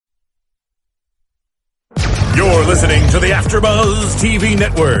listening to the AfterBuzz TV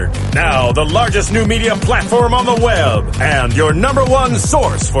Network, now the largest new media platform on the web, and your number one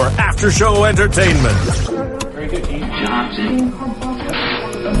source for after-show entertainment. Very good, Keith Johnson.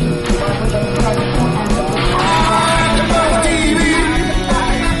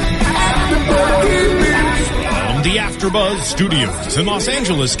 The AfterBuzz Studios in Los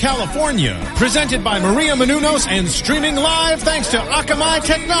Angeles, California. Presented by Maria Menounos and streaming live thanks to Akamai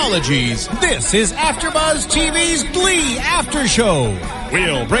Technologies. This is AfterBuzz TV's Glee After Show.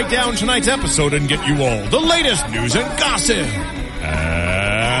 We'll break down tonight's episode and get you all the latest news and gossip.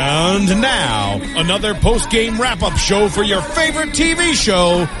 And now, another post-game wrap-up show for your favorite TV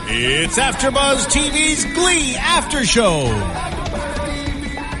show. It's AfterBuzz TV's Glee After Show.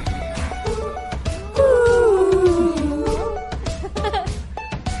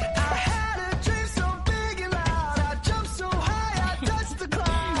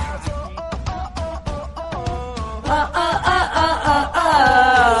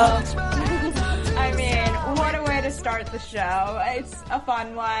 I mean, what a way to start the show. It's a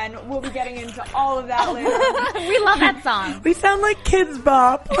fun one. We'll be getting into all of that later. We love that song. We sound like Kids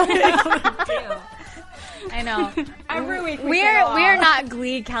Bop. I know. Every week we are not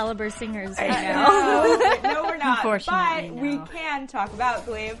Glee caliber singers right now. No, we're not. Unfortunately, but we can talk about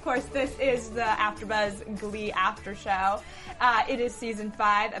Glee. Of course, this is the AfterBuzz Glee After Show. It is season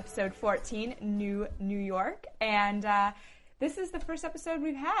 5, episode 14, New York, and this is the first episode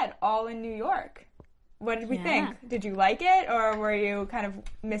we've had all in New York. What did we think? Did you like it, or were you kind of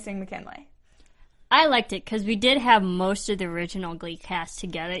missing McKinley? I liked it because we did have most of the original Glee cast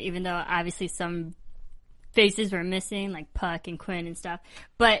together, even though obviously some faces were missing, like Puck and Quinn and stuff.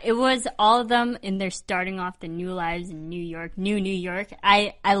 But it was all of them, and they're starting off the new lives in New York, New York.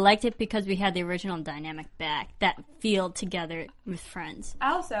 I liked it because we had the original dynamic back, that feel together with friends.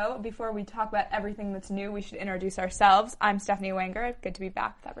 Also, before we talk about everything that's new, we should introduce ourselves. I'm Stephanie Wenger. Good to be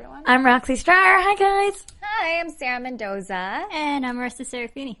back with everyone. I'm Roxy Stryer. Hi, guys. Hi, I'm Sarah Mendoza. And I'm Marissa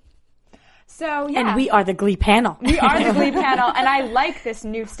Serafini. So, yeah. And we are the Glee panel. We are the Glee panel, and I like this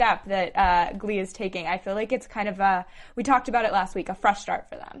new step that Glee is taking. I feel like it's kind of we talked about it last week, a fresh start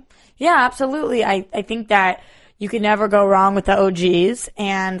for them. Yeah, absolutely. I think that you can never go wrong with the OGs,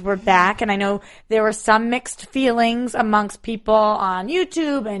 and we're back. And I know there were some mixed feelings amongst people on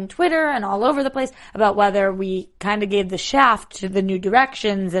YouTube and Twitter and all over the place about whether we kind of gave the shaft to the new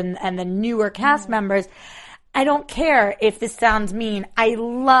directions and the newer cast members. I don't care if this sounds mean. I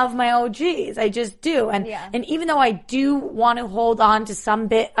love my OGs. I just do. And even though I do want to hold on to some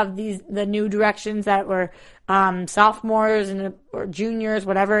bit of the new directions that were sophomores or juniors,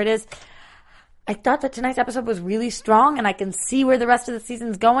 whatever it is, I thought that tonight's episode was really strong, and I can see where the rest of the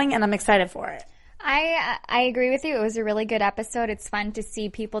season's going, and I'm excited for it. I agree with you. It was a really good episode. It's fun to see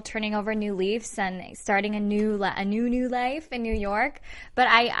people turning over new leaves and starting a new life in New York. But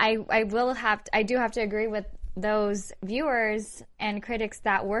I do have to agree with those viewers and critics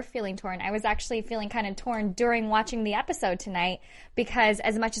that were feeling torn. I was actually feeling kind of torn during watching the episode tonight, because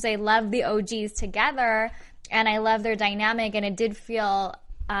as much as I love the OGs together and I love their dynamic, and it did feel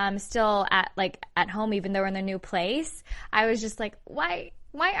still at home even though we're in the new place, I was just like, why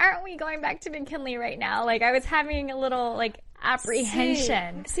aren't we going back to McKinley right now? Like, I was having a little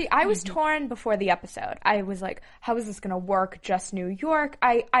apprehension. See, I was torn before the episode. I was like, how is this going to work? Just New York.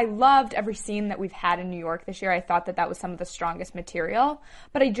 I loved every scene that we've had in New York this year. I thought that was some of the strongest material,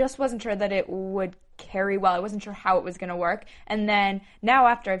 but I just wasn't sure that it would carry well. I wasn't sure how it was going to work. And then now,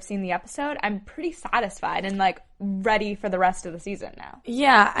 after I've seen the episode, I'm pretty satisfied and ready for the rest of the season now.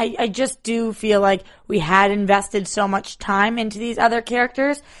 Yeah, I just do feel like we had invested so much time into these other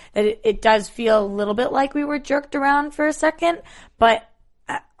characters that it does feel a little bit like we were jerked around for a second, but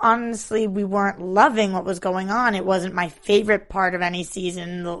honestly, we weren't loving what was going on. It wasn't my favorite part of any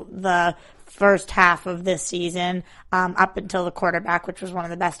season, the first half of this season, up until the quarterback, which was one of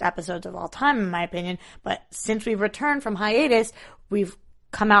the best episodes of all time, in my opinion. But since we've returned from hiatus, we've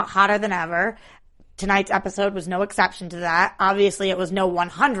come out hotter than ever. Tonight's episode was no exception to that. Obviously, it was no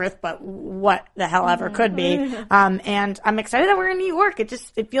 100th, but what the hell ever could be. And I'm excited that we're in New York.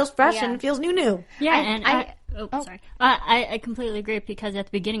 It feels fresh and it feels new. Yeah, I completely agree, because at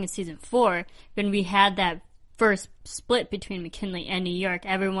the beginning of season 4, when we had that first split between McKinley and New York,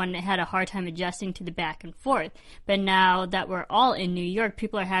 everyone had a hard time adjusting to the back and forth. But now that we're all in New York,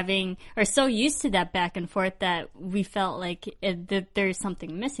 people are so used to that back and forth that we felt like that there's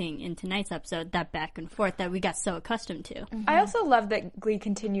something missing in tonight's episode, that back and forth that we got so accustomed to. I also love that Glee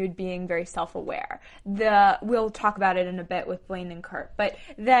continued being very self-aware. We'll talk about it in a bit with Blaine and Kurt, but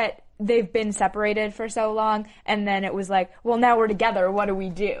that they've been separated for so long, and then it was like, well, now we're together, what do we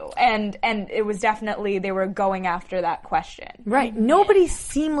do? And it was definitely, they were going after that question. Right. Nobody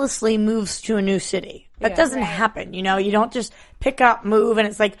seamlessly moves to a new city. That doesn't happen, you know? You don't just pick up, move, and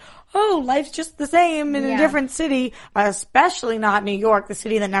it's like, oh, life's just the same in a different city, especially not New York, the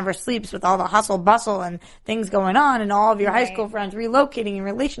city that never sleeps with all the hustle, bustle, and things going on, and all of your high school friends relocating and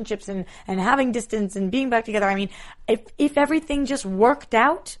relationships and having distance and being back together. I mean, if everything just worked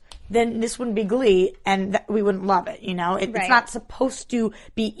out, then this wouldn't be Glee, and we wouldn't love it, you know? It's not supposed to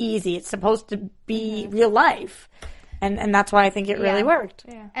be easy. It's supposed to be real life. And that's why I think it really worked.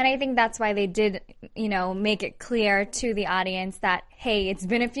 Yeah. And I think that's why they did, you know, make it clear to the audience that, hey, it's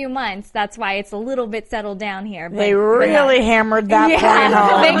been a few months. That's why it's a little bit settled down here. But, they really hammered that point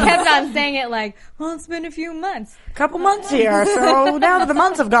home. They kept on saying it like, well, it's been a few months. A couple months here, so now that the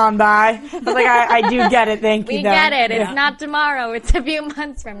months have gone by, I was like, I do get it, thank you. We get it. It's not tomorrow. It's a few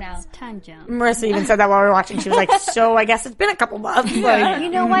months from now. Time jump. Marissa even said that while we were watching. She was like, so I guess it's been a couple months. Like, you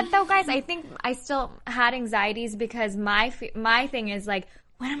know what, though, guys? I think I still had anxieties because my thing is like,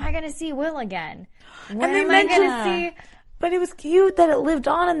 when am I going to see Will again? When am I going to see... But it was cute that it lived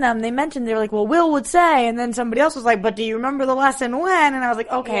on in them. They mentioned, they were like, well, Will would say, and then somebody else was like, but do you remember the lesson when? And I was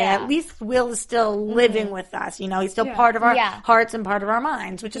like, okay, at least Will is still living with us. You know, he's still part of our hearts and part of our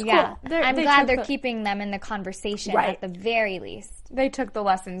minds, which is cool. I'm glad they're keeping them in the conversation at the very least. They took the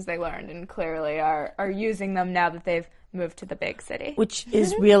lessons they learned and clearly are using them now that they've moved to the big city. Which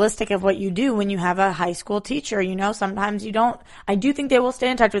is realistic of what you do when you have a high school teacher. You know, sometimes you don't. I do think they will stay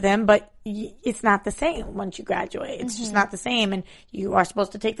in touch with him, but it's not the same once you graduate. It's just not the same, and you are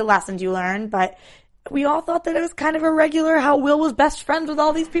supposed to take the lessons you learn, but we all thought that it was kind of irregular how Will was best friends with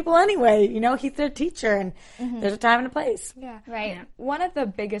all these people anyway. You know, he's their teacher, and there's a time and a place. Yeah. Right. Yeah. One of the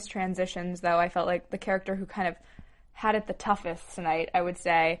biggest transitions, though, I felt like the character who kind of had it the toughest tonight, I would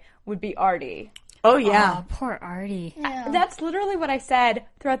say, would be Artie. Oh, yeah. Oh, poor Artie. Yeah. That's literally what I said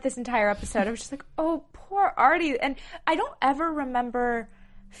throughout this entire episode. I was just like, oh, poor Artie. And I don't ever remember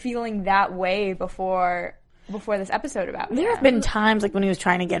feeling that way before this episode about him. There have been times like when he was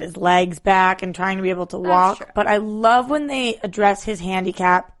trying to get his legs back and trying to be able to walk. But I love when they address his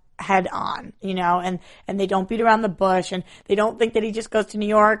handicap head on, you know, and they don't beat around the bush, and they don't think that he just goes to New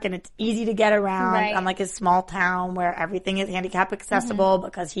York and it's easy to get around unlike his small town where everything is handicap accessible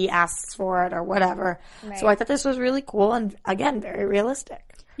because he asks for it or whatever. So I thought this was really cool and, again, very realistic.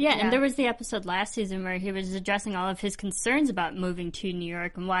 Yeah, and there was the episode last season where he was addressing all of his concerns about moving to New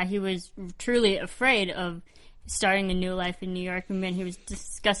York and why he was truly afraid of starting a new life in New York, and when he was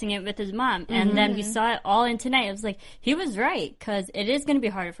discussing it with his mom. And then we saw it all in tonight. It was like, he was right, because it is going to be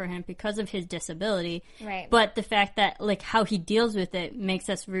harder for him because of his disability. Right. But the fact that, like, how he deals with it makes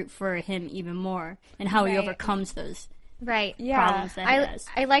us root for him even more, and how he overcomes those problems that he has.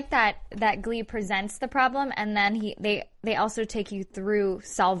 I like that Glee presents the problem, and then they also take you through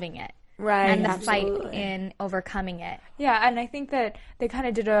solving it. Right, and the fight in overcoming it. Yeah, and I think that they kind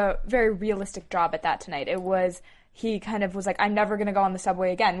of did a very realistic job at that tonight. It was, he kind of was like, I'm never going to go on the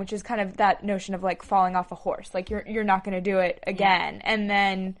subway again, which is kind of that notion of like falling off a horse. Like you're not going to do it again. Yeah. And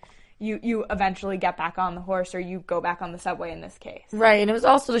then you eventually get back on the horse, or you go back on the subway in this case. Right, and it was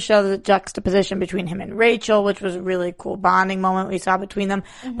also to show the juxtaposition between him and Rachel, which was a really cool bonding moment we saw between them.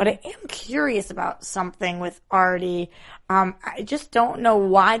 But I am curious about something with Artie. I just don't know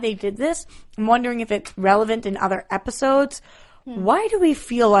why they did this. I'm wondering if it's relevant in other episodes. Why do we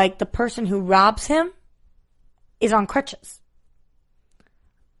feel like the person who robs him is on crutches?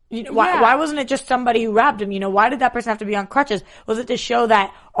 You know, why wasn't it just somebody who robbed him? You know, why did that person have to be on crutches? Was it to show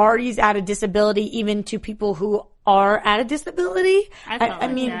that Artie's at a disability even to people who are at a disability? I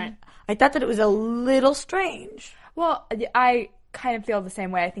mean, I thought that it was a little strange. Well, I kind of feel the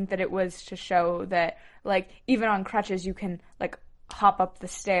same way. I think that it was to show that, like, even on crutches, you can, like, hop up the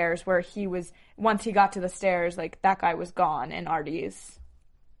stairs, where he was, once he got to the stairs, like, that guy was gone in Artie's,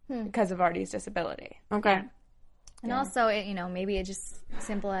 because of Artie's disability. Okay. Yeah. And also, maybe it's just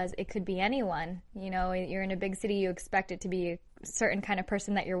simple as it could be anyone. You know, you're in a big city, you expect it to be a certain kind of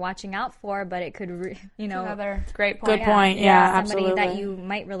person that you're watching out for, but it could, Another great point. Good point, yeah, somebody absolutely. that you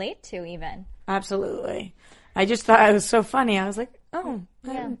might relate to even. Absolutely. I just thought it was so funny. I was like, I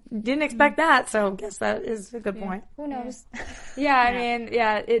didn't expect that, so I guess that is a good point. Who knows? I mean,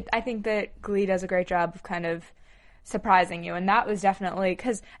 I think that Glee does a great job of kind of surprising you. And that was definitely,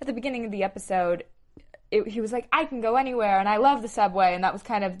 because at the beginning of the episode, he was like, I can go anywhere, and I love the subway, and that was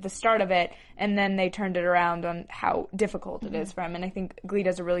kind of the start of it. And then they turned it around on how difficult it is for him. And I think Glee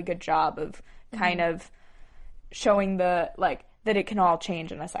does a really good job of kind of showing that it can all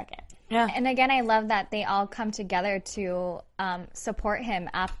change in a second. Yeah. And again, I love that they all come together to support him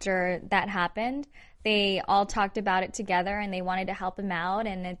after that happened. They all talked about it together, and they wanted to help him out.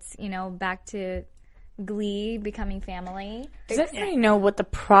 And it's, back to Glee becoming family. Does anybody know what the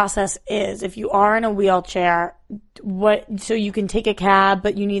process is? If you are in a wheelchair, so you can take a cab,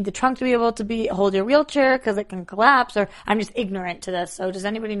 but you need the trunk to be able to hold your wheelchair because it can collapse, or I'm just ignorant to this. So does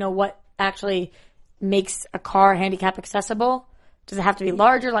anybody know what actually makes a car handicap accessible? Does it have to be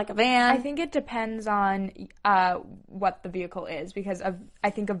larger, like a van? I think it depends on what the vehicle is, because I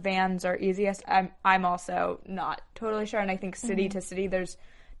think vans are easiest. I'm also not totally sure, and I think city to city there's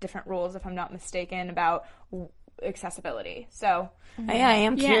different rules, if I'm not mistaken, about accessibility. So I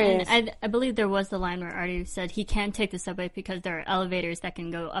am curious. And I believe there was the line where Artie said he can take the subway because there are elevators that can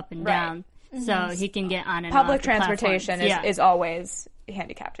go up and down, so he can get on and public off the transportation is always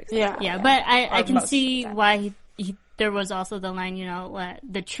handicapped accessible. Yeah, but I can most see of the time. why there was also the line,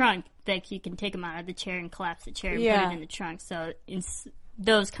 the trunk, that you can take him out of the chair and collapse the chair and put it in the trunk. So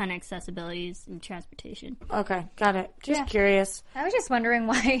those kind of accessibilities in transportation. Okay, got it. Just curious. I was just wondering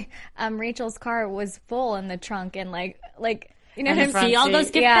why Rachel's car was full in the trunk and like In the front see all seat.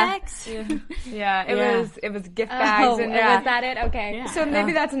 those gift bags? It was gift bags. Oh, and was that it? Okay. Yeah. So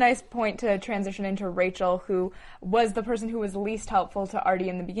maybe that's a nice point to transition into Rachel, who was the person who was least helpful to Artie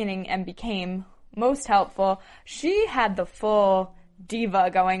in the beginning and became most helpful. She had the full diva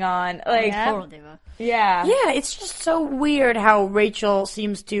going on. Total diva. Yeah. Yeah, it's just so weird how Rachel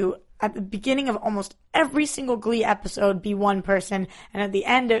seems to, at the beginning of almost every single Glee episode, be one person, and at the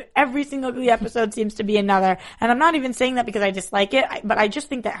end of every single Glee episode seems to be another. And I'm not even saying that because I dislike it, but I just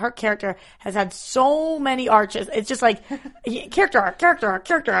think that her character has had so many arches. It's just like, character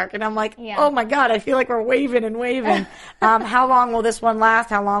arc. And I'm like, oh my God, I feel like we're waving and waving. How long will this one last?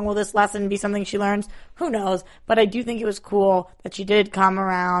 How long will this lesson be something she learns? Who knows? But I do think it was cool that she did come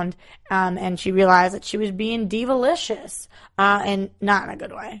around, and she realized that she was being divalicious, and not in a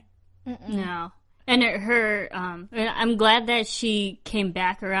good way. No. And I'm glad that she came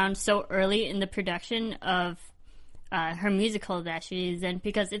back around so early in the production of her musical that she's in,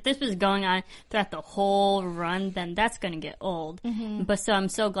 because if this was going on throughout the whole run, then that's going to get old. But so I'm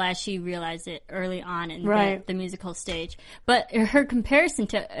so glad she realized it early on in the musical stage. But her comparison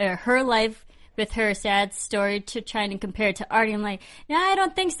to her life with her sad story to trying to compare it to Artie, I'm like, no, I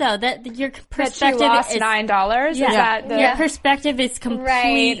don't think so. That your perspective that she lost is $9. Yeah, Is that the... your perspective is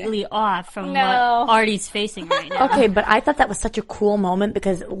completely off from what Artie's facing right now. Okay, but I thought that was such a cool moment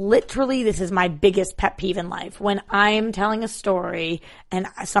because literally this is my biggest pet peeve in life. When I'm telling a story and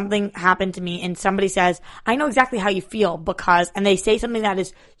something happened to me and somebody says, I know exactly how you feel because, and they say something that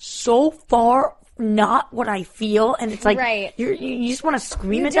is so far not what I feel, and it's like you just want to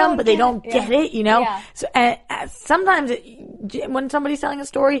scream at them, but they don't get it, Yeah. So sometimes when somebody's telling a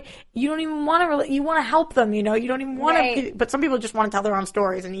story, you don't even want to you want to help them, you don't even want to. But some people just want to tell their own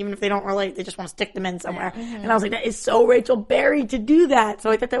stories, and even if they don't relate, they just want to stick them in somewhere. And I was like, that is so Rachel Berry to do that.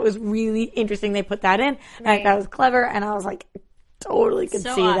 So I thought that was really interesting. They put that in, and I thought that was clever, and I was like, totally could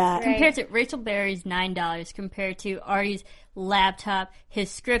see that. Compared to Rachel Berry's $9, compared to Artie's laptop,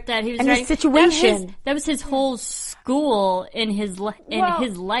 his script that he was and writing, his situation. That was his whole school in his life,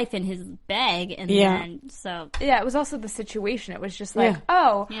 in his bag, and then it was also the situation. It was just like,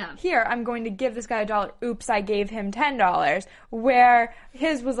 here, I'm going to give this guy $1. Oops, I gave him $10. Where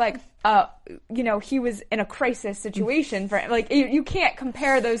his was like, he was in a crisis situation for you can't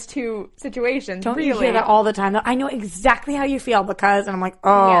compare those two situations. Don't really. you hear that all the time? I know exactly how you feel because, and I'm like,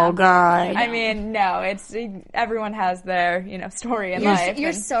 God. I mean, no, it's everyone has their story in life.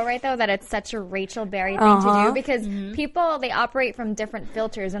 You're so right though that it's such a Rachel Berry thing to do because people, they operate from different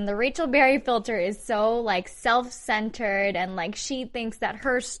filters, and the Rachel Berry filter is so self-centered, and she thinks that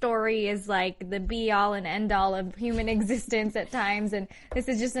her story is the be all and end all of human existence at times, and this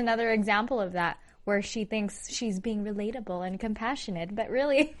is just another example of that, where she thinks she's being relatable and compassionate, but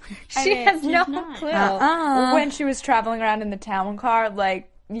really she has no clue. When she was traveling around in the town car,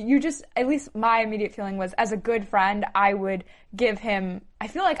 at least my immediate feeling was, as a good friend, I would give him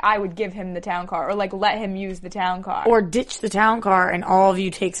the town car, or let him use the town car. Or ditch the town car and all of you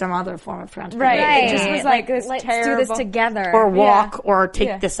take some other form of transportation. Right. It just was this let's terrible... do this together. Or walk, or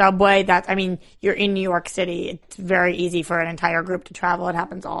take the subway. You're in New York City. It's very easy for an entire group to travel. It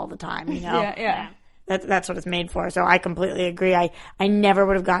happens all the time, Yeah. That's what it's made for. So I completely agree. I never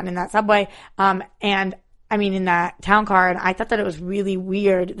would have gotten in that subway. And in that town car, and I thought that it was really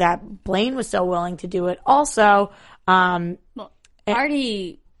weird that Blaine was so willing to do it. Also,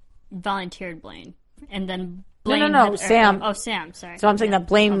 Artie volunteered Blaine, and then Blaine No, Sam. Sam, sorry. So I'm saying that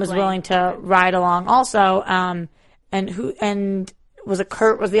Blaine was willing to ride along also, and was it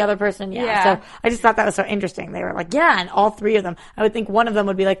Kurt was the other person? Yeah. So I just thought that was so interesting. They were like, yeah, and all three of them. I would think one of them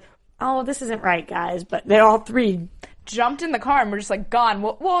would be like, oh, this isn't right, guys, but they all three jumped in the car and we're just like, gone.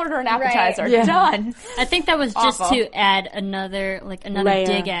 We'll order an appetizer. Right. Yeah. Done. I think that was just Awful. to add another Layer.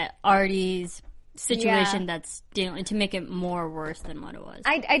 dig at Artie's situation that's dealing to make it more worse than what it was.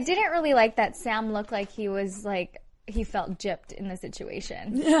 I didn't really like that Sam looked like he was like he felt gypped in the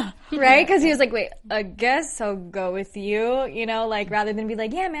situation. Yeah. Right? Because he was like, wait, I guess I'll go with you, like rather than be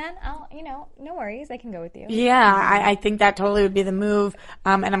like, yeah, man, I'll, no worries, I can go with you. Yeah, I think that totally would be the move.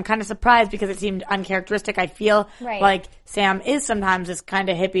 And I'm kind of surprised because it seemed uncharacteristic. I feel like Sam is sometimes this kind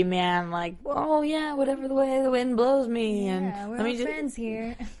of hippie man, like, oh yeah, whatever the way the wind blows me. Yeah, and we're all friends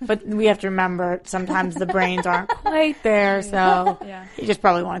here. But we have to remember sometimes the brains aren't quite there, so he just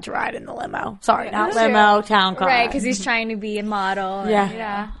probably wanted to ride in the limo. Sorry, not limo, town car. Right, because he's trying to be a model.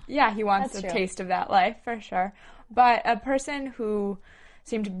 Yeah, he wants a taste of that life, for sure. But a person who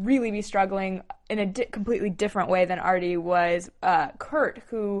seemed to really be struggling in a completely different way than Artie was Kurt,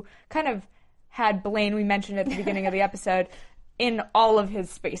 who kind of had Blaine, we mentioned at the beginning of the episode, in all of his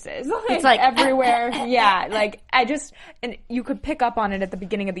spaces. It's like everywhere. And you could pick up on it at the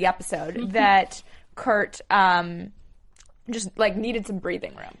beginning of the episode that Kurt just like needed some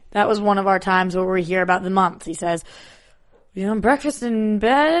breathing room. That was one of our times where we hear about the months. He says, breakfast in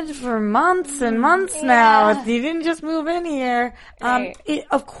bed for months and months now. You didn't just move in here. Right. It,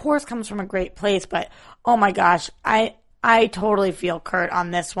 of course, comes from a great place, but oh my gosh, I totally feel Kurt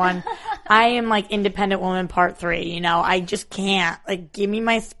on this one. I am like independent woman part 3, I just can't. Like, give me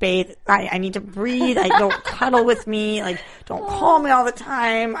my space. I need to breathe. I don't cuddle with me. Like, don't call me all the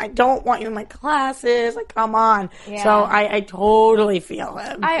time. I don't want you in my classes. Like, come on. Yeah. So I totally feel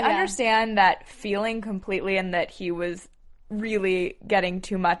him. I understand that feeling completely, and that he was really getting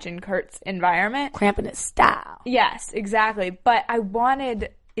too much in Kurt's environment. Cramping his style. Yes, exactly. But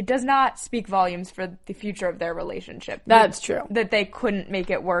it does not speak volumes for the future of their relationship. That's true. That they couldn't make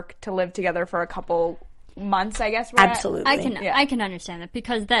it work to live together for a couple months, I guess. Absolutely. I can understand that,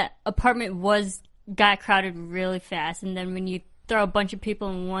 because that apartment got crowded really fast, and then when you throw a bunch of people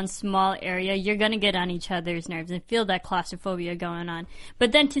in one small area, you're going to get on each other's nerves and feel that claustrophobia going on.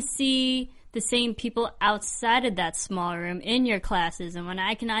 But then to see the same people outside of that small room in your classes, and when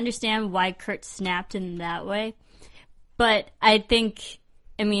I can understand why Kurt snapped in that way, but I think,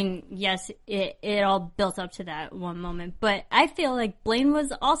 yes, it all built up to that one moment, but I feel like Blaine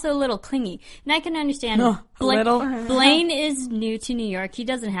was also a little clingy, and I can understand. Blaine is new to New York. He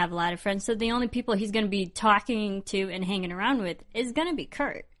doesn't have a lot of friends, so the only people he's going to be talking to and hanging around with is going to be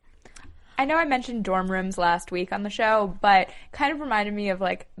Kurt. I know I mentioned dorm rooms last week on the show, but kind of reminded me of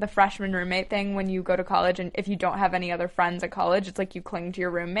like the freshman roommate thing when you go to college, and if you don't have any other friends at college, it's like you cling to your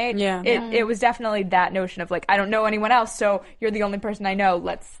roommate. Yeah. It was definitely that notion of like, I don't know anyone else, so you're the only person I know.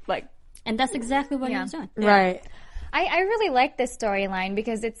 Let's like... And that's exactly what he was doing. Right. I really like this storyline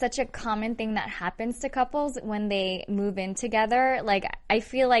because it's such a common thing that happens to couples when they move in together. Like, I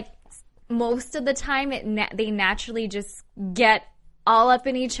feel like most of the time they naturally just get all up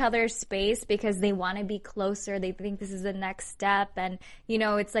in each other's space because they want to be closer. They think this is the next step, and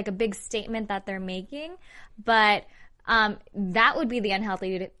it's like a big statement that they're making. But that would be the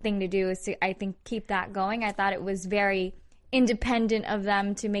unhealthy thing to do, is to, I think, keep that going. I thought it was very independent of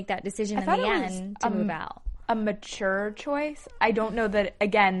them to make that decision in the end to move out. A mature choice. I don't know that,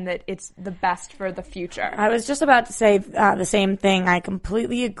 again, that it's the best for the future. I was just about to say the same thing. I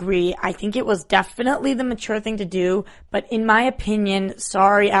completely agree. I think it was definitely the mature thing to do, but in my opinion,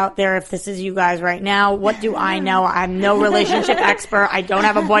 sorry out there if this is you guys right now, what do I know? I'm no relationship expert. I don't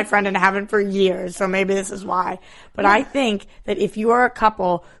have a boyfriend and haven't for years, so maybe this is why. But I think that if you are a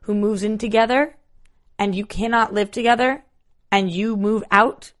couple who moves in together and you cannot live together and you move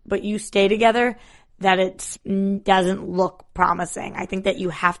out but you stay together, that it doesn't look promising. I think that you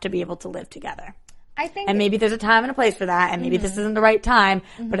have to be able to live together. And maybe there's a time and a place for that, and maybe this isn't the right time,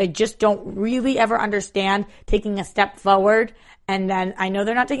 but I just don't really ever understand taking a step forward, and then I know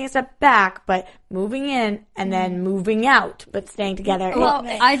they're not taking a step back, but moving in and then moving out, but staying together. Well,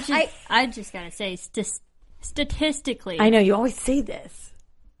 I just gotta say, statistically, I know you always say this.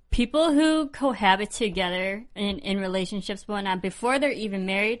 People who cohabit together in relationships before they're even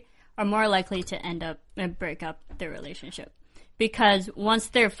married are more likely to end up and break up their relationship, because once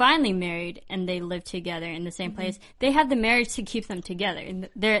they're finally married and they live together in the same place, they have the marriage to keep them together, and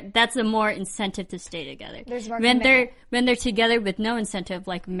that's a more incentive to stay together. There's more when commitment. they're together with no incentive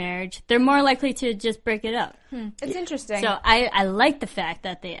like marriage, they're more likely to just break it up. It's interesting. So I like the fact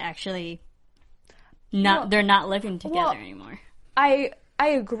that they actually they're not living together anymore. I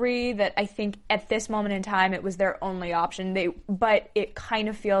agree that I think at this moment in time it was their only option. But it kind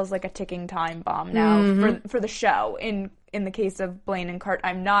of feels like a ticking time bomb now for the show. In the case of Blaine and Kurt,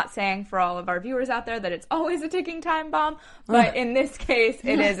 I'm not saying for all of our viewers out there that it's always a ticking time bomb, but in this case,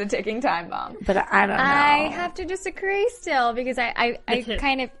 it is a ticking time bomb. But I don't know. I have to disagree still because I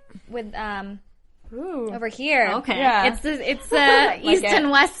kind of with over here. Okay. Yeah. It's the east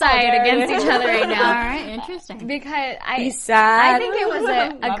and west side against each other right All now. right, interesting. Because East side. I think it was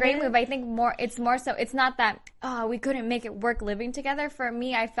a great move. I think it's more so it's not that we couldn't make it work living together. For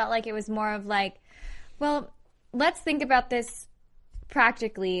me, I felt like it was more of like, well, let's think about this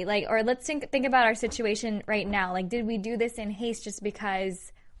practically, or let's think about our situation right now. Like, did we do this in haste just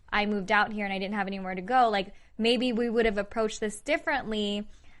because I moved out here and I didn't have anywhere to go? Like, maybe we would have approached this differently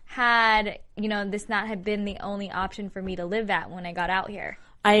had, this not have been the only option for me to live at when I got out here.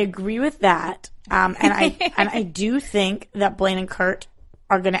 I agree with that. And I do think that Blaine and Kurt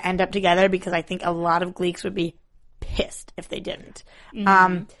are going to end up together because I think a lot of Gleeks would be pissed if they didn't.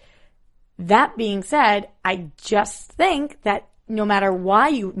 That being said, I just think that no matter why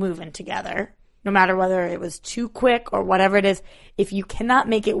you move in together, no matter whether it was too quick or whatever it is, if you cannot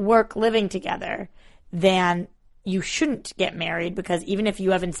make it work living together, then you shouldn't get married, because even if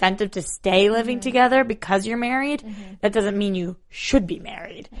you have incentive to stay living together because you're married, that doesn't mean you should be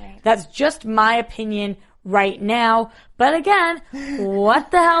married. Right. That's just my opinion right now. But again,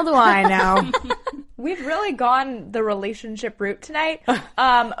 what the hell do I know? We've really gone the relationship route tonight,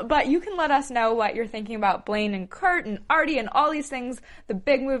 but you can let us know what you're thinking about Blaine and Kurt and Artie and all these things, the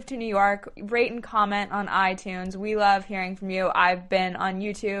big move to New York. Rate and comment on iTunes. We love hearing from you. I've been on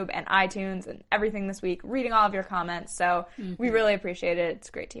YouTube and iTunes and everything this week, reading all of your comments, so we really appreciate it.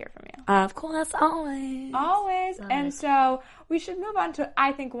 It's great to hear from you. Of course, always. Always. And so we should move on to,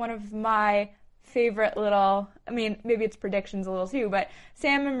 I think, one of my favorite little, maybe it's predictions a little too, but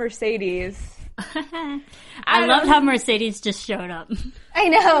Sam and Mercedes. I love how Mercedes just showed up. I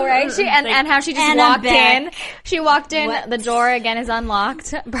know, right? And how she just walked in. She walked in. The door again is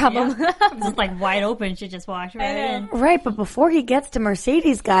unlocked. Problem. Just like wide open. She just walked right in. Right, but before he gets to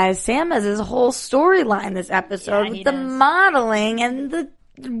Mercedes, guys, Sam has his whole storyline this episode with the modeling and the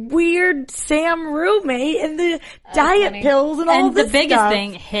weird Sam roommate and the diet pills and all this And the biggest stuff.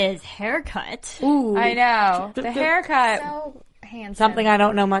 thing, his haircut. Ooh, I know. The haircut. So handsome. something I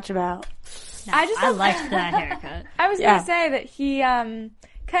don't know much about. I liked that haircut. I was going to say that he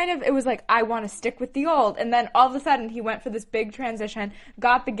it was like, I want to stick with the old. And then all of a sudden he went for this big transition,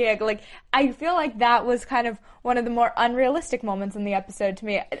 got the gig. Like, I feel like that was kind of one of the more unrealistic moments in the episode to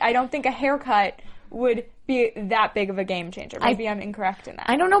me. I don't think a haircut would be that big of a game changer. Maybe I'm incorrect in that.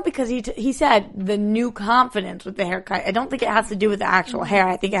 I don't know, because he said the new confidence with the haircut. I don't think it has to do with the actual hair.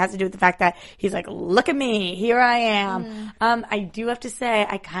 I think it has to do with the fact that he's like, look at me, here I am. I do have to say,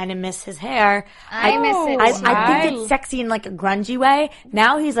 I kind of miss his hair. I miss it too. I think it's sexy in like a grungy way.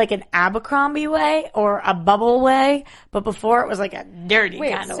 Now he's like an Abercrombie way or a bubble way, but before it was like a dirty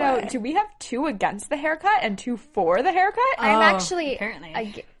kind of way. So do we have 2 against the haircut and 2 for the haircut? I'm actually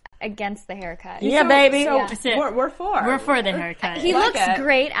apparently. against the haircut. Yeah, baby. We're for. We're for the haircut. He Like looks it.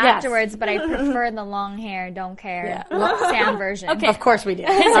 great afterwards, but I prefer the long hair, don't care, Sam version. Okay. Of course we do.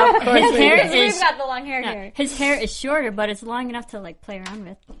 His hair We've is got the long hair here. his hair is shorter, but it's long enough to like play around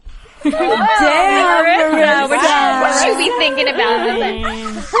with. Damn, Marissa. What should we be thinking about?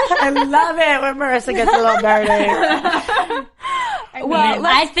 I love it when Marissa gets a little dirty. Well,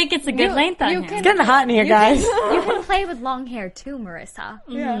 I think it's a good length on him. It's getting hot in here, guys. You can play with long hair too, Marissa.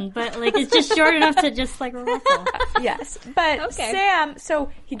 But like it's just short enough to just like ruffle. yes. But Okay. Sam, so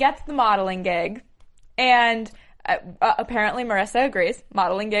he gets the modeling gig, and apparently Marissa agrees.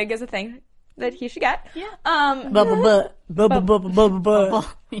 Modeling gig is a thing that he should get. Yeah. Bubba. Oh, that was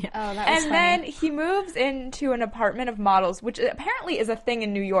And then he moves into an apartment of models, which apparently is a thing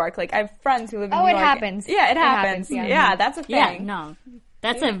in New York. Like, I have friends who live in New it York. happens. Yeah, it It happens. happens, yeah. Yeah, that's a thing. Yeah, no,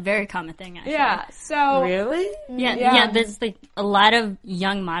 that's a very common thing. Actually. Yeah, so... Really? Yeah. There's like a lot of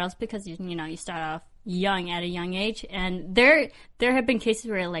young models because you start off young at a young age, and there have been cases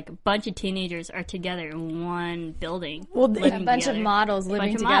where like a bunch of teenagers are together in one building. Well, a bunch of models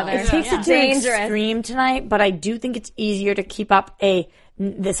living Bunch of models. together. It takes it to Dangerous. extreme tonight, but I do think it's easier to keep up a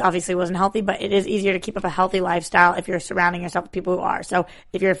this obviously wasn't healthy, but it is easier to keep up a healthy lifestyle if you're surrounding yourself with people who are. So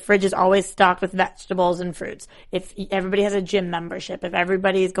if your fridge is always stocked with vegetables and fruits, if everybody has a gym membership, if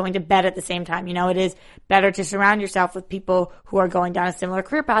everybody is going to bed at the same time, it is better to surround yourself with people who are going down a similar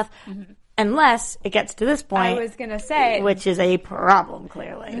career path. Unless it gets to this point, I was gonna say, which is a problem.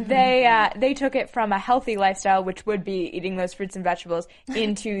 Clearly, they took it from a healthy lifestyle, which would be eating those fruits and vegetables,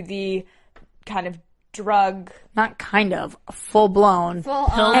 into the kind of drug. Not kind of, full blown. Pill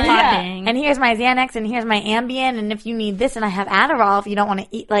popping. And here's my Xanax, and here's my Ambien, and if you need this, and I have Adderall if you don't want to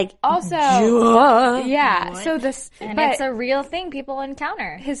eat, Also, yeah. So this, And but it's a real thing people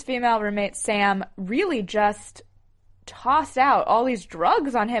encounter. his female roommate Sam really just tossed out all these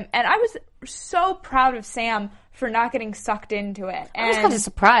drugs on him, and I was so proud of Sam for not getting sucked into it. I was And kind of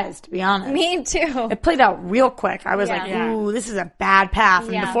surprised, to be honest. Me too. It played out real quick. I was Yeah. like, ooh, this is a bad path.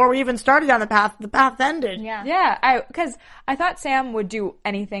 And Yeah. before we even started down the path ended. Yeah. yeah, because I thought Sam would do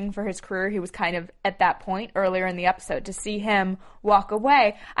anything for his career. He was kind of at that point earlier in the episode. To see him walk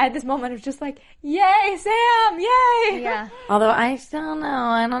away, I had this moment of just like, yay, Sam, yay! Yeah. Although I still don't know.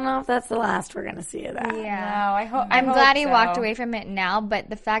 I don't know if that's the last we're going to see of that. No, Yeah. I hope. I'm glad he walked away from it now, but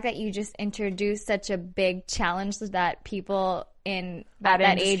the fact that you just introduced such a big challenge that people in that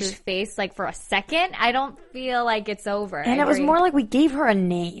age industry face for a second, I don't feel like it's over. And I it was agree. more like we gave her a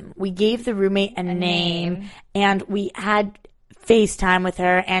name. We gave the roommate a name. And we had FaceTime with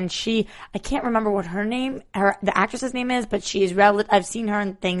her, and I can't remember what the actress's name is, but she's I've seen her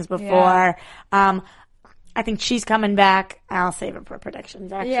in things before. I think she's coming back. I'll save it for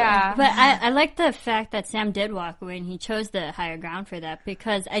predictions, actually. Yeah. But I like the fact that Sam did walk away and he chose the higher ground for that,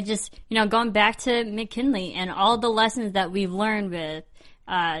 because I just, going back to McKinley and all the lessons that we've learned with,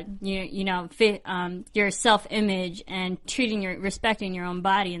 your self-image and respecting your own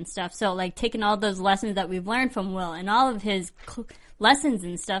body and stuff. So taking all those lessons that we've learned from Will and all of his lessons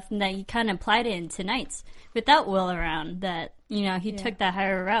and stuff, and that he kind of applied it in tonight's without Will around, that, he took that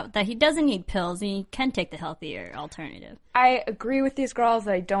higher route, that he doesn't need pills and he can take the healthier alternative. I agree with these girls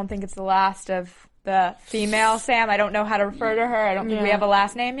that I don't think it's the last of the female Sam. I don't know how to refer to her. I don't think we have a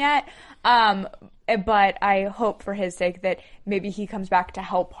last name yet. But I hope for his sake that maybe he comes back to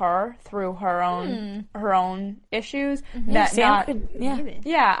help her through her own issues. That Sam could,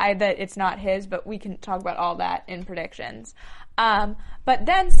 that it's not his, but we can talk about all that in predictions. But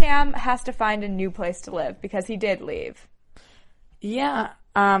then Sam has to find a new place to live because he did leave. Yeah.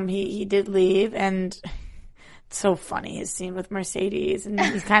 He did leave, and it's so funny, his scene with Mercedes, and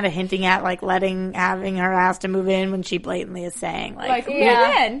he's kind of hinting at having her asked to move in when she blatantly is saying Move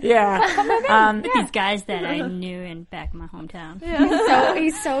in. yeah. These guys that I knew in back in my hometown. So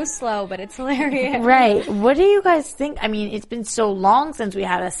he's so slow, but it's hilarious. Right. What do you guys think? I mean, it's been so long since we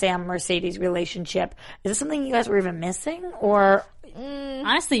had a Sam Mercedes relationship. Is this something you guys were even missing, or?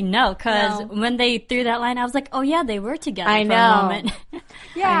 Honestly, no, because when they threw that line, I was like, oh yeah, they were together I for know. a moment.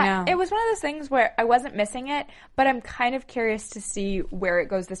 Yeah, it was one of those things where I wasn't missing it, but I'm kind of curious to see where it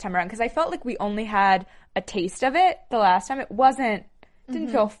goes this time around, because I felt like we only had a taste of it the last time. It didn't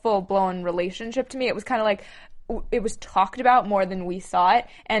feel a full-blown relationship to me. It was kind of like it was talked about more than we saw it,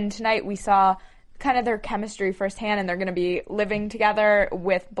 and tonight we saw kind of their chemistry firsthand, and they're going to be living together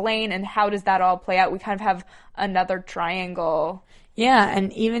with Blaine, and how does that all play out? We kind of have another triangle. Yeah,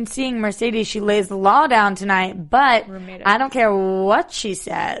 and even seeing Mercedes, she lays the law down tonight, but I don't care what she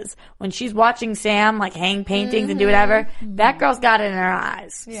says. When she's watching Sam, hang paintings and do whatever, that girl's got it in her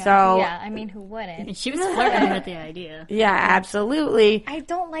eyes. Yeah. So, Yeah, I mean, who wouldn't? And she was flirting with the idea. yeah, absolutely. I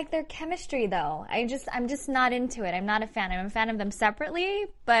don't like their chemistry, though. I'm just not into it. I'm not a fan. I'm a fan of them separately,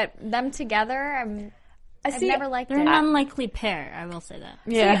 but them together, I've never liked They're it. an unlikely pair, I will say that.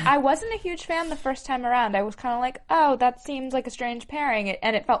 Yeah. See, I wasn't a huge fan the first time around. I was kind of like, oh, that seems like a strange pairing,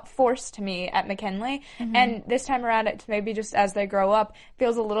 and it felt forced to me at McKinley. And this time around, it's maybe just as they grow up,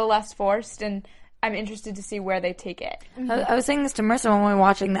 feels a little less forced, and I'm interested to see where they take it. I was saying this to Marissa when we were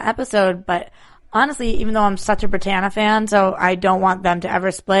watching the episode, but honestly, even though I'm such a Britannia fan, so I don't want them to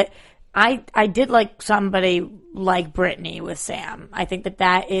ever split, I did like somebody like Brittany with Sam. I think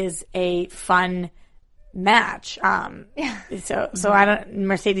that is a fun match. So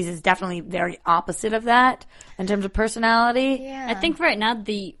Mercedes is definitely very opposite of that in terms of personality. Yeah. I think right now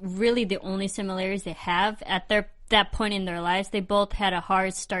the only similarities they have at that point in their lives, they both had a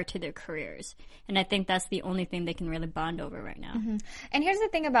hard start to their careers. And I think that's the only thing they can really bond over right now. Mm-hmm. And here's the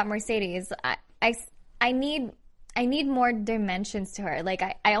thing about Mercedes. I need more dimensions to her.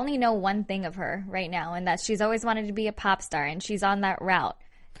 I only know one thing of her right now, and that she's always wanted to be a pop star, and she's on that route.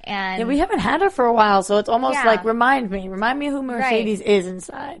 And Yeah, we haven't had her for a while, so it's almost Yeah. like remind me who Mercedes is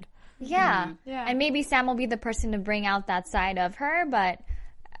inside. yeah. Yeah. And maybe Sam will be the person to bring out that side of her, but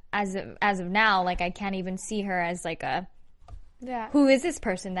as of now, like, I can't even see her as like a. Yeah. Who is this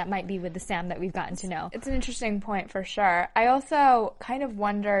person that might be with the Sam that we've gotten to know? It's an interesting point for sure. I also kind of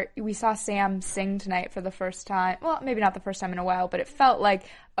wonder, we saw Sam sing tonight for the first time. Well, maybe not the first time in a while, but it felt like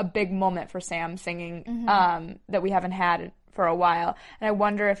a big moment for Sam singing that we haven't had for a while. And I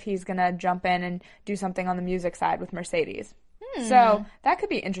wonder if he's going to jump in and do something on the music side with Mercedes. So that could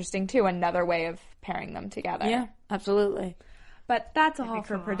be interesting too, another way of pairing them together. Yeah, absolutely. But that's all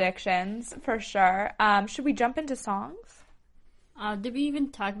for predictions, for sure. Should we jump into songs? Did we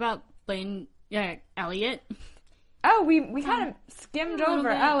even talk about Blaine Elliott? Oh, we kind of skimmed over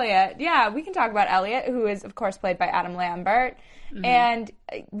Elliot. Yeah, we can talk about Elliot, who is, of course, played by Adam Lambert. And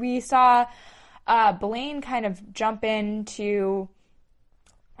we saw Blaine kind of jump into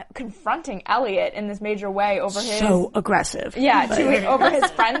confronting Elliot in this major way over his... So aggressive. Yeah, over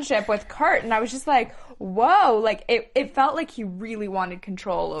his friendship with Kurt. And I was just like, whoa. Like, it felt like he really wanted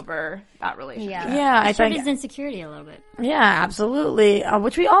control over that relationship. Yeah, I Showed think... his insecurity a little bit. Yeah, absolutely.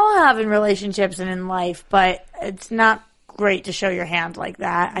 Which we all have in relationships and in life, but it's not great to show your hand like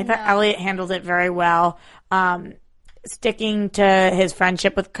that. I thought Elliot handled it very well. Sticking to his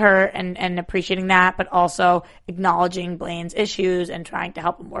friendship with Kurt and appreciating that, but also acknowledging Blaine's issues and trying to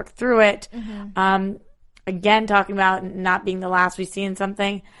help him work through it. Again, talking about not being the last we see in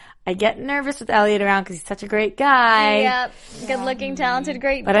something. I get nervous with Elliot around because he's such a great guy. Yep. Good-looking, talented,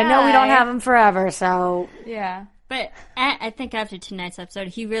 great But guy. I know we don't have him forever, so... Yeah. But I think after tonight's episode,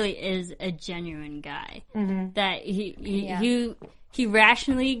 he really is a genuine guy. That he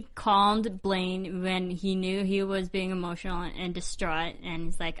rationally calmed Blaine when he knew he was being emotional and distraught, and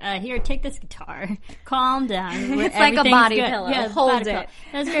he's like, "Here, take this guitar, calm down." It's like a body pillow. Yeah, Hold body it. pillow.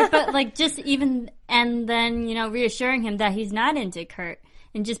 That's great. But like, just even and then reassuring him that he's not into Kurt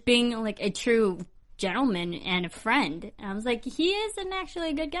and just being like a true gentleman and a friend. And I was like, he is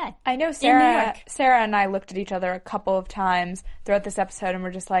actually a good guy. I know New Sarah York. and I looked at each other a couple of times throughout this episode, and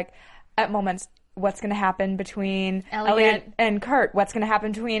we're just like, at moments, what's going to happen between Elliot and Kurt? What's going to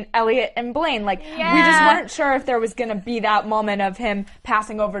happen between Elliot and Blaine? Like, we just weren't sure if there was going to be that moment of him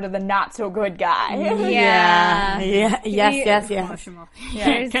passing over to the not-so-good guy. Yes. Emotional.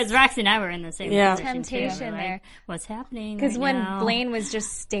 Because Roxy and I were in the same position Temptation too. We're there. like, what's happening? Because right when now? Blaine was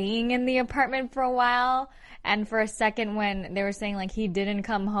just staying in the apartment for a while, and for a second when they were saying, like, he didn't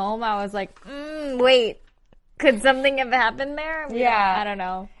come home, I was like, wait, could something have happened there? I don't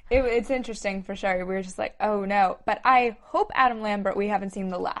know. It's interesting for sure. We were just like, oh no. But I hope Adam Lambert, we haven't seen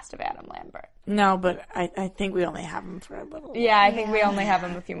the last of Adam Lambert. No, but I think we only have him for a little. Yeah, I think we only have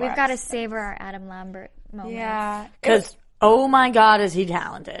him a few more. We've got to savor our Adam Lambert moments. Yeah. Because, oh my God, is he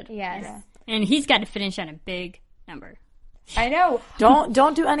talented. Yes. Yeah. And he's got to finish on a big number. I know.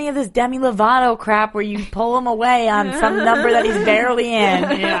 Don't do any of this Demi Lovato crap where you pull him away on some number that he's barely in.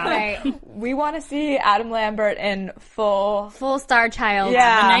 Right. We want to see Adam Lambert in full Star Child.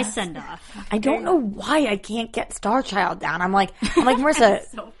 Yeah. A nice send-off. I don't know why I can't get Star Child down. I'm like Marissa,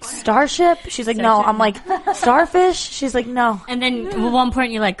 Starship? She's like, no. I'm like, Starfish? She's like, no. And then at one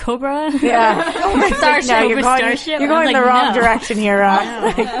point you're like, Cobra? Yeah. Starship. No, you're going, Starship? you're going I was the like, wrong no. direction here,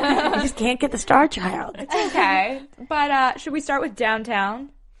 Ross. Like, I just can't get the Star Child. okay. But should we start with Downtown?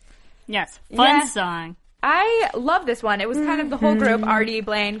 Yes. Fun Yeah. song. I love this one. It was kind of the whole group, Artie,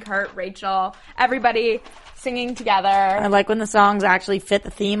 Blaine, Kurt, Rachel, everybody singing together. I like when the songs actually fit the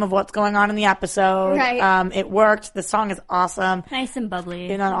theme of what's going on in the episode. Right. It worked. The song is awesome. Nice and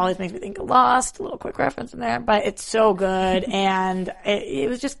bubbly. You know, it always makes me think of Lost. A little quick reference in there, but it's so good, and it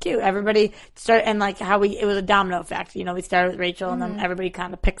was just cute. Everybody started, and like how it was a domino effect. You know, we started with Rachel, and then everybody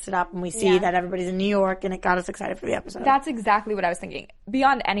kind of picks it up, and we see that everybody's in New York, and it got us excited for the episode. That's exactly what I was thinking.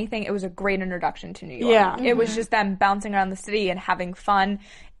 Beyond anything, it was a great introduction to New York. Yeah. It was just them bouncing around the city and having fun.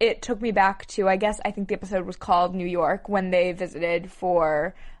 It took me back to, I think the episode was called New York, when they visited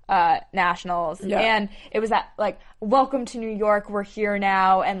for nationals. Yeah. And it was that, like, welcome to New York, we're here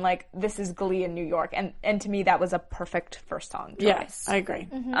now, and, like, this is Glee in New York. And to me, that was a perfect first song choice. Yes, I agree.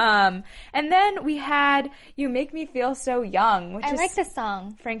 And then we had You Make Me Feel So Young, which I is like this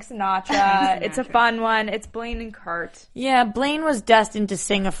song. Frank Sinatra. It's a fun one. It's Blaine and Kurt. Yeah, Blaine was destined to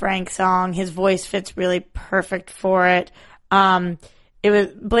sing a Frank song. His voice fits really perfect for it. It was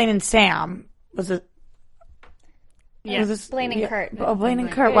Blaine and Sam. Was it? Yeah. Was this, Blaine and Kurt. Oh, Blaine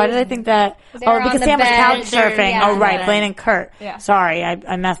and Kurt. Why did I think that? They were because on the Sam was bed. couch surfing. Yeah. Oh, right. Blaine and Kurt. Yeah. Sorry,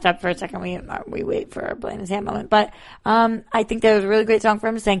 I messed up for a second. We wait for a Blaine and Sam moment. But I think that was a really great song for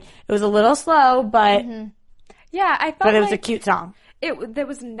him to sing. It was a little slow, but Yeah, I felt but it was a like cute song. there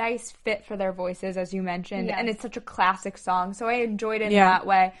was a nice fit for their voices, as you mentioned, Yes. and it's such a classic song, so I enjoyed it in Yeah. that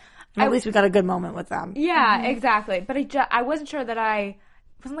way. At least we got a good moment with them. Yeah, exactly. But I wasn't sure that I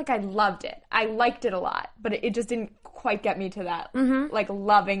wasn't like I loved it. I liked it a lot, but it just didn't quite get me to that, like,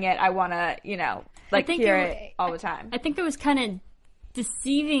 loving it. I want to, like, hear it all the time. I think it was kind of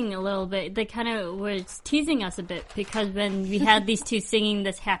deceiving a little bit. They kind of was teasing us a bit, because when we had these two singing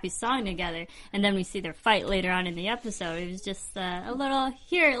this happy song together, and then we see their fight later on in the episode, it was just a little,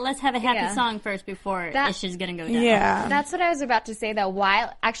 here, let's have a happy song first before Isha's gonna go down. Yeah. That's what I was about to say, though.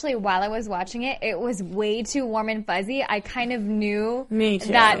 While I was watching it, it was way too warm and fuzzy. I kind of knew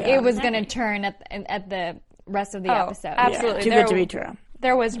that it was going to turn at the rest of the episode. Absolutely. Too good to be true.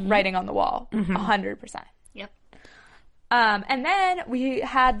 There was writing on the wall, 100%. Yep. And then we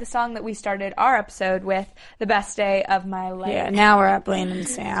had the song that we started our episode with, The Best Day of My Life. Yeah, now we're at Blaine and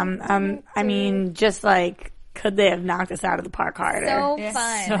Sam. I mean, just like, could they have knocked us out of the park harder? So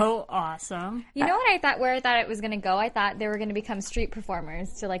fun. So awesome. You know what I thought, where I thought it was going to go? I thought they were going to become street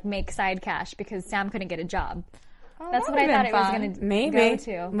performers to, like, make side cash because Sam couldn't get a job. That's what I thought it was going to Maybe. go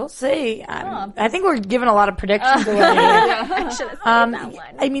to. We'll see. I think we're giving a lot of predictions away. I should have said that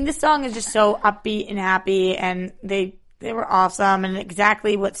one. I mean, this song is just so upbeat and happy, and they were awesome and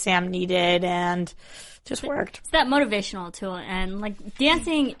exactly what Sam needed, and just worked. It's that motivational tool, and like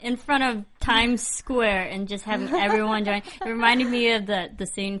dancing in front of Times Square and just having everyone join. It reminded me of the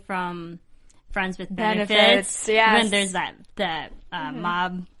scene from Friends with Benefits. Yes. When there's that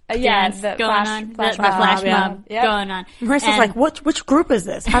mob. The Going flash on, the mob, flash yeah. mob Yep. going on. Marissa's like, which group is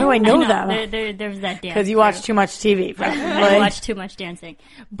this? How do I know them? There was that dance. Because you watch too much TV, probably. I watch too much dancing.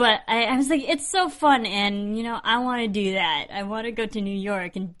 But I was like, it's so fun, and, I want to do that. I want to go to New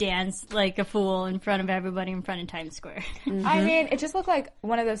York and dance like a fool in front of everybody in front of Times Square. I mean, it just looked like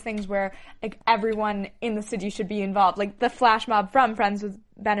one of those things where, like, everyone in the city should be involved. Like, the flash mob from Friends with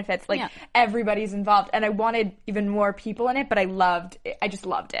Benefits, like, everybody's involved. And I wanted even more people in it, but I just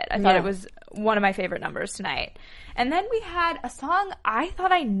loved it. I thought it was one of my favorite numbers tonight. And then we had a song I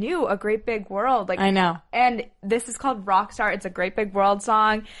thought I knew, A Great Big World. Like, I know. And this is called Rockstar. It's a Great Big World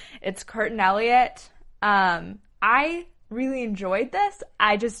song. It's Kurt and Elliot. I really enjoyed this.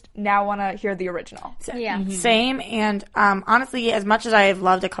 I just now want to hear the original. Yeah. Same, and honestly, as much as I have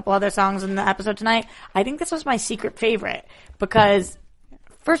loved a couple other songs in the episode tonight, I think this was my secret favorite because,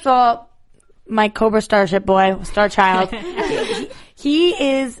 first of all, my Cobra Starship boy, Star Child,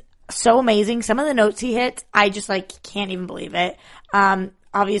 he is so amazing. Some of the notes he hits, I just can't even believe it.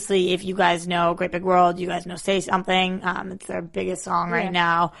 Obviously, if you guys know Great Big World, you guys know Say Something. It's their biggest song right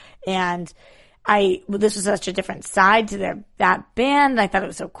now, and this was such a different side to that band. I thought it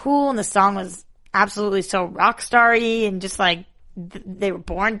was so cool, and the song was absolutely so rock starry, and just like they were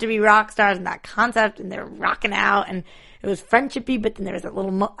born to be rock stars, and that concept, and they were rocking out, and it was friendshipy, but then there was that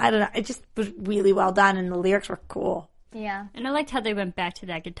little I don't know. It just was really well done, and the lyrics were cool. Yeah, and I liked how they went back to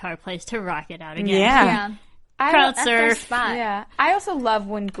that guitar place to rock it out again. Yeah. Crowd that's their surf. spot. Yeah. I also love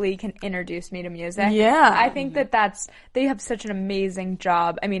when Glee can introduce me to music. Yeah. I think they have such an amazing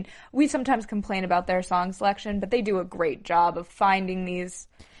job. I mean, we sometimes complain about their song selection, but they do a great job of finding these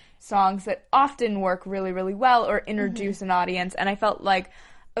songs that often work really, really well or introduce an audience. And I felt like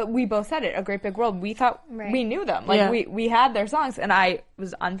we both said it, A Great Big World. We thought we knew them. Like, we had their songs, and I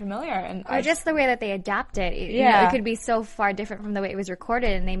was unfamiliar. And just the way that they adapt it. It could be so far different from the way it was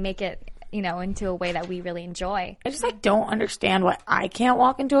recorded, and they make it into a way that we really enjoy. I just don't understand why I can't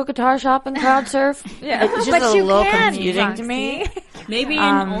walk into a guitar shop and crowd surf. It's just But a you little can, confusing to me. Maybe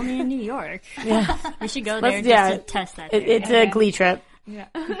only in New York. Yeah. We should go there just to test that. It's a Glee trip. Yeah.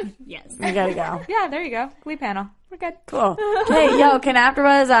 Yes. You gotta go. Yeah, there you go. Glee panel. We're good. Cool. Hey, can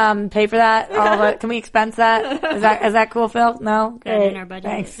AfterBuzz pay for that? All of it? Can we expense that? Is that cool, Phil? No? Got it in our budget.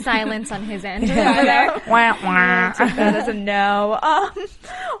 Thanks. Silence on his end. Wah, wah. Take that as a no.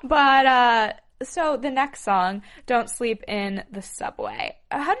 So the next song, Don't Sleep in the Subway.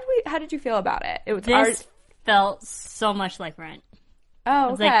 How did you feel about it? It was This felt so much like Rent.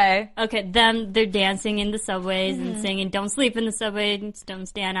 Oh, okay. They're dancing in the subways and singing "Don't sleep in the subway, don't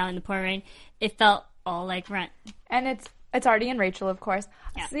stand out in the pouring rain." It felt all like Rent. And it's Artie and Rachel, of course.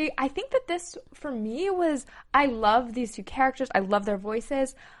 Yeah. See, I think that this, for me, I love these two characters. I love their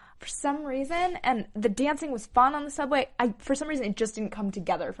voices. For some reason, and the dancing was fun on the subway, for some reason, it just didn't come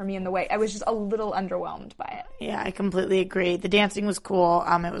together for me in the way. I was just a little underwhelmed by it. Yeah, I completely agree. The dancing was cool.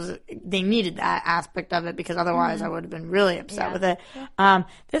 They needed that aspect of it because otherwise I would have been really upset with it.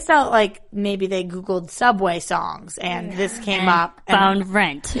 This felt like maybe they Googled Subway songs and this came up. Found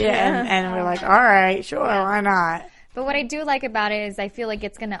Rent. Yeah, and we're like, all right, sure, why not? But what I do like about it is I feel like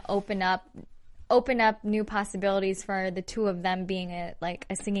it's going to open up open up new possibilities for the two of them being a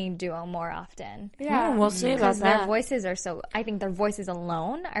singing duo more often. Yeah, we'll see about Because that. their voices are I think their voices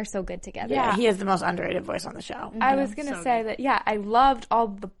alone are so good together. Yeah, he has the most underrated voice on the show. I was going to say that, I loved all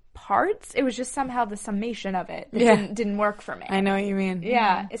the parts. It was just somehow the summation of it didn't work for me. I know what you mean.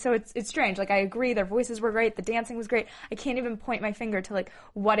 Yeah, so it's strange. Like, I agree, their voices were great, the dancing was great. I can't even point my finger to, like,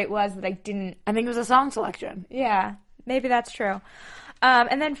 what it was that I didn't... I think it was a song selection. Yeah, maybe that's true.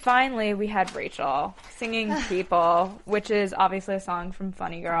 And then finally, we had Rachel singing People, which is obviously a song from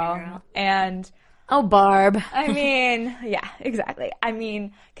Funny Girl. And... Oh, Barb. I mean, yeah, exactly. I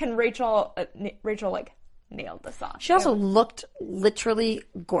mean, can Rachel, like, nailed the song. She also looked literally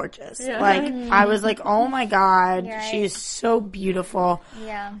gorgeous. Like, I was like, oh my God, she's so beautiful.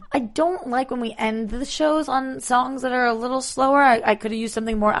 Yeah. I don't like when we end the shows on songs that are a little slower. I could have used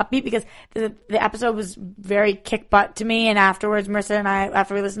something more upbeat because the episode was very kick butt to me. And afterwards, Marissa and I,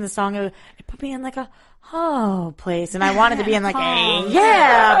 after we listened to the song, it put me in like a place, and I wanted to be in like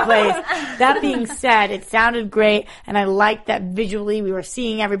a place. That being said, it sounded great, and I liked that visually we were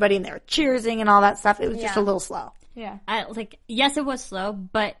seeing everybody and they were cheersing and all that stuff. It was just a little slow. Yeah. Yes, it was slow,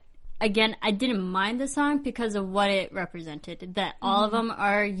 but again, I didn't mind the song because of what it represented. That all of them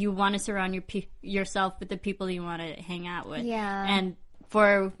are, you want to surround yourself with the people you want to hang out with. Yeah. And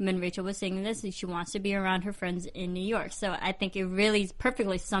for when Rachel was singing this, she wants to be around her friends in New York. So I think it really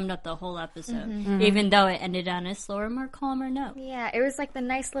perfectly summed up the whole episode, even though it ended on a slower, more calmer note. Yeah, it was like the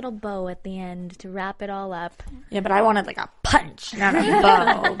nice little bow at the end to wrap it all up. Yeah, but I wanted like a punch, not a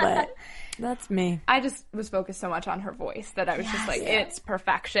bow, but that's me. I just was focused so much on her voice that I was just like, it's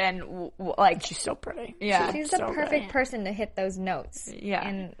perfection. Like, She's so pretty. Yeah. She's the so perfect person to hit those notes Yeah.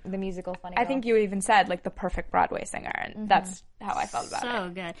 in the musical Funny I Girl. think you even said, like, the perfect Broadway singer, and that's how I felt about it. So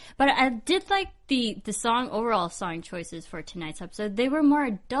good. But I did like the overall song choices for tonight's episode. They were more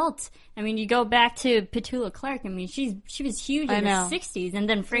adult. I mean, you go back to Petula Clark. I mean, she was huge in the 60s, and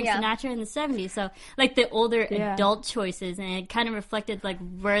then Frank Sinatra in the 70s. So, like, the older adult choices, and it kind of reflected, like,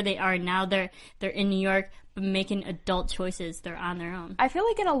 where they are now. They're in New York, but making adult choices. They're on their own. I feel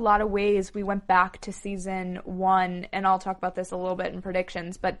like in a lot of ways we went back to season 1, and I'll talk about this a little bit in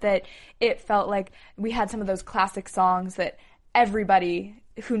predictions, but that it felt like we had some of those classic songs that everybody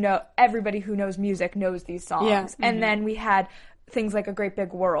who knows music knows these songs. Yeah. And then we had things like A Great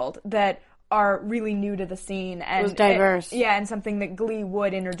Big World that are really new to the scene. And it was diverse. And something that Glee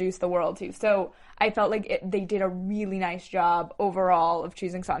would introduce the world to. So I felt like they did a really nice job overall of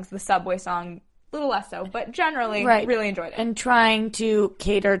choosing songs. The Subway song, a little less so, but generally really enjoyed it. And trying to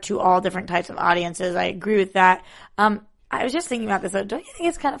cater to all different types of audiences. I agree with that. I was just thinking about this, though. Don't you think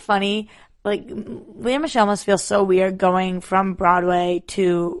it's kind of funny? Like, Leah Michele must feel so weird going from Broadway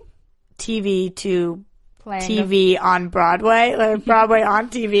to TV to TV on Broadway, like Broadway on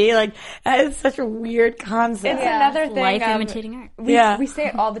TV. Like, that is such a weird concept. It's another thing. Life imitating art. We say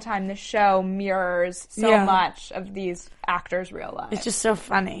it all the time. The show mirrors so much of these actors' real lives. It's just so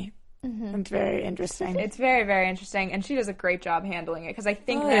funny. It's very interesting. It's very, very interesting, and she does a great job handling it, because I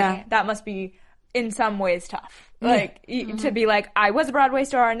think that must be in some ways tough. Like, to be like, I was a Broadway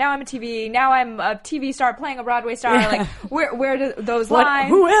star, now I'm a TV star playing a Broadway star. Like, where do those lines?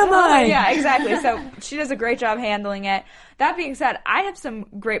 Who am I? Yeah, exactly. So she does a great job handling it. That being said, I have some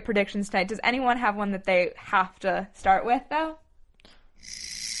great predictions tonight. Does anyone have one that they have to start with, though?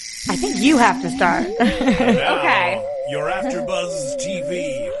 I think you have to start. Okay. Your AfterBuzz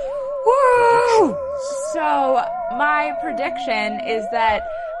TV. Woo! So my prediction is that,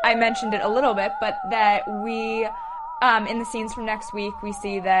 I mentioned it a little bit, but that we, in the scenes from next week, we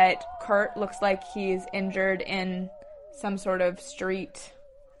see that Kurt looks like he's injured in some sort of street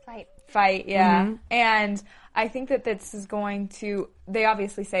fight, yeah. Mm-hmm. And I think that this is going to, they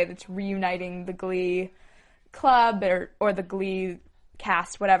obviously say that's reuniting the Glee club or the Glee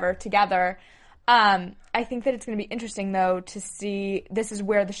cast, whatever, together. I think that it's going to be interesting, though, to see, this is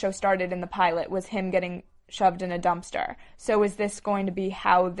where the show started in the pilot, was him getting shoved in a dumpster. So is this going to be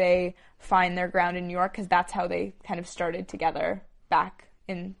how they find their ground in New York? Because that's how they kind of started together back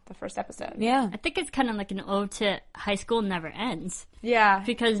in the first episode. Yeah. I think it's kind of like an ode to high school never ends. Yeah.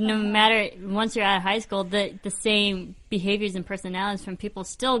 Because no matter, once you're out of high school, the same behaviors and personalities from people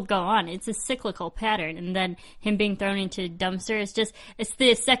still go on. It's a cyclical pattern. And then him being thrown into a dumpster, it's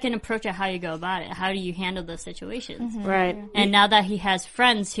the second approach of how you go about it. How do you handle those situations? Mm-hmm. Right. And now that he has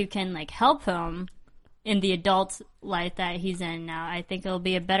friends who can, like, help him in the adult life that he's in now, I think it'll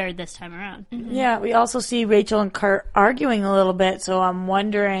be a better this time around. Mm-hmm. Yeah, we also see Rachel and Kurt arguing a little bit, so I'm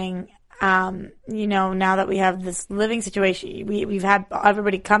wondering, now that we have this living situation, we've had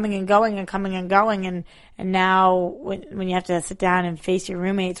everybody coming and going, and now when you have to sit down and face your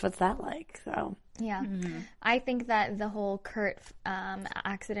roommates, what's that like? So Yeah. I think that the whole Kurt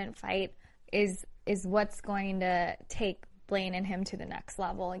accident fight is what's going to take Blaine and him to the next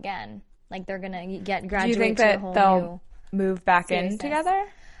level again. Like they're going to graduate Do you think to a that whole they'll move back in seriousness. together?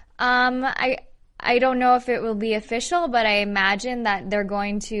 I don't know if it will be official, but I imagine that they're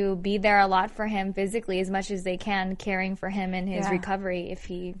going to be there a lot for him physically as much as they can, caring for him in his recovery if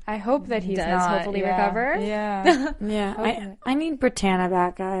he I hope that he does not, hopefully recover. Yeah. Yeah, I need Britannia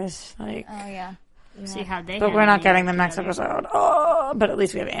back, guys. Like, Oh, yeah. See how they. but we're not getting them next episode. Oh, but at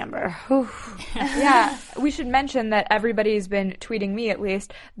least we have Amber. Whew. Yeah, we should mention that everybody's been tweeting me, at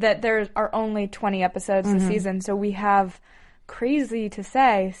least, that there are only 20 episodes this season, so we have, crazy to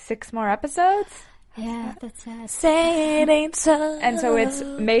say, 6 more episodes. Yeah, that's sad. Say it ain't so. And so it's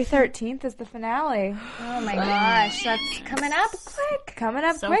May 13th is the finale. Oh my gosh, that's coming up quick. Coming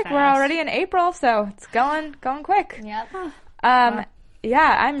up So quick. We're fast. already in April, so it's going quick. Yep.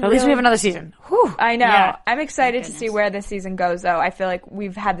 Yeah, I'm At least we have another season. Whew. I know. Yeah. I'm excited to see where this season goes, though. I feel like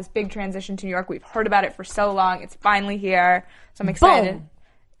we've had this big transition to New York. We've heard about it for so long. It's finally here. So I'm excited. Boom.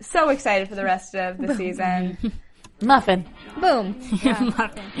 So excited for the rest of the season. Muffin. Boom.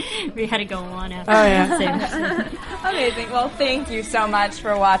 We had to go on after. Oh, yeah. Amazing. Well, thank you so much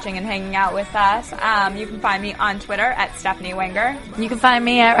for watching and hanging out with us. You can find me on Twitter at Stephanie Wenger. You can find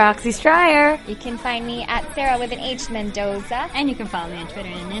me at Roxy Stryer. You can find me at Sarah with an H Mendoza. And you can follow me on Twitter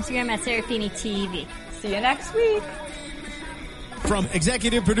and Instagram at Serafini TV. See you next week. From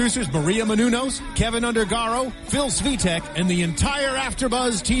executive producers Maria Menounos, Kevin Undergaro, Phil Svitek, and the entire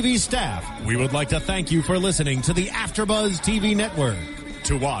AfterBuzz TV staff, we would like to thank you for listening to the AfterBuzz TV network.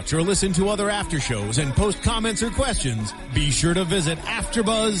 To watch or listen to other after shows and post comments or questions, be sure to visit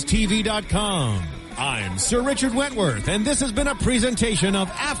AfterBuzzTV.com. I'm Sir Richard Wentworth, and this has been a presentation of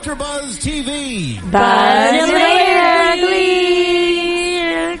AfterBuzz TV. Buzz you later,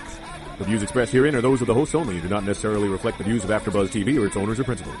 Gleeks. The views expressed herein are those of the hosts only and do not necessarily reflect the views of AfterBuzz TV or its owners or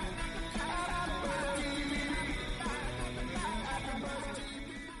principals.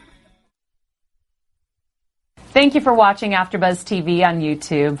 Thank you for watching AfterBuzz TV on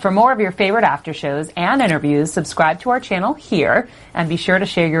YouTube. For more of your favorite after shows and interviews, subscribe to our channel here, and be sure to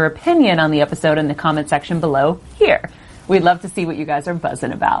share your opinion on the episode in the comment section below here. We'd love to see what you guys are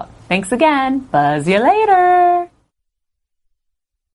buzzing about. Thanks again. Buzz you later.